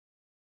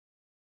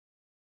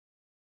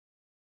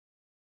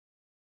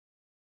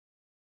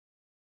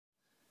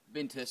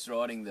Been test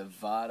riding the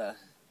Vajda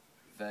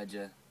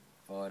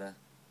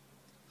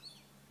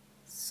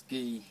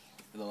ski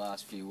for the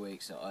last few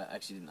weeks, so I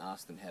actually didn't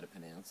ask them how to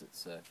pronounce it,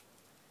 so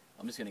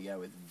I'm just going to go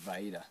with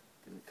Vajda,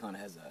 because it kind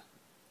of has a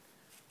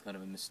kind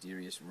of a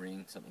mysterious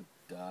ring, something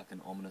dark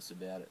and ominous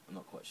about it. I'm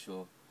not quite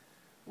sure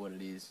what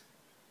it is.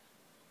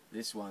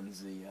 This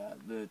one's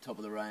the top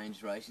of the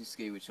range racing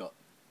ski, which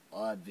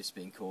I've just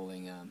been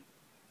calling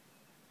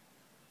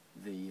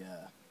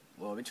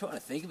well, I've been trying to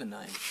think of a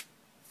name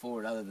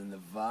for it other than the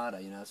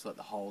Vajda. You know, it's like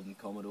the Holden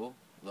Commodore.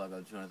 Like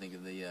I'm trying to think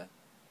of the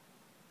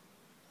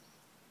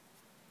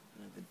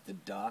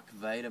dark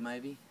Vajda,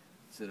 maybe.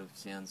 Sort of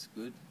sounds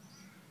good.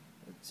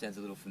 It sounds a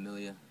little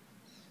familiar.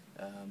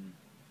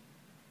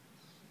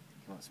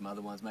 Some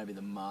other ones, maybe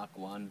the Mark I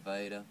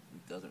Vajda.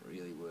 It doesn't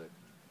really work.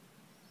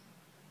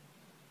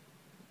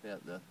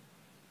 About the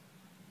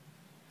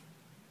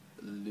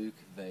Luke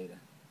Vajda.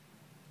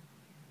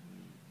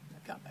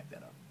 I can't back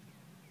that up.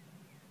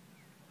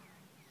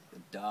 The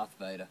Darth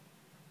Vajda.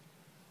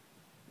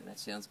 And that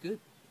sounds good.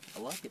 I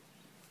like it.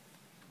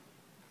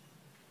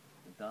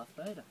 The Darth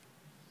Vajda.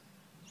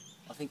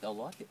 I think they'll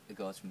like it, the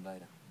guys from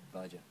Vajda.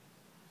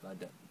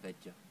 Vajda.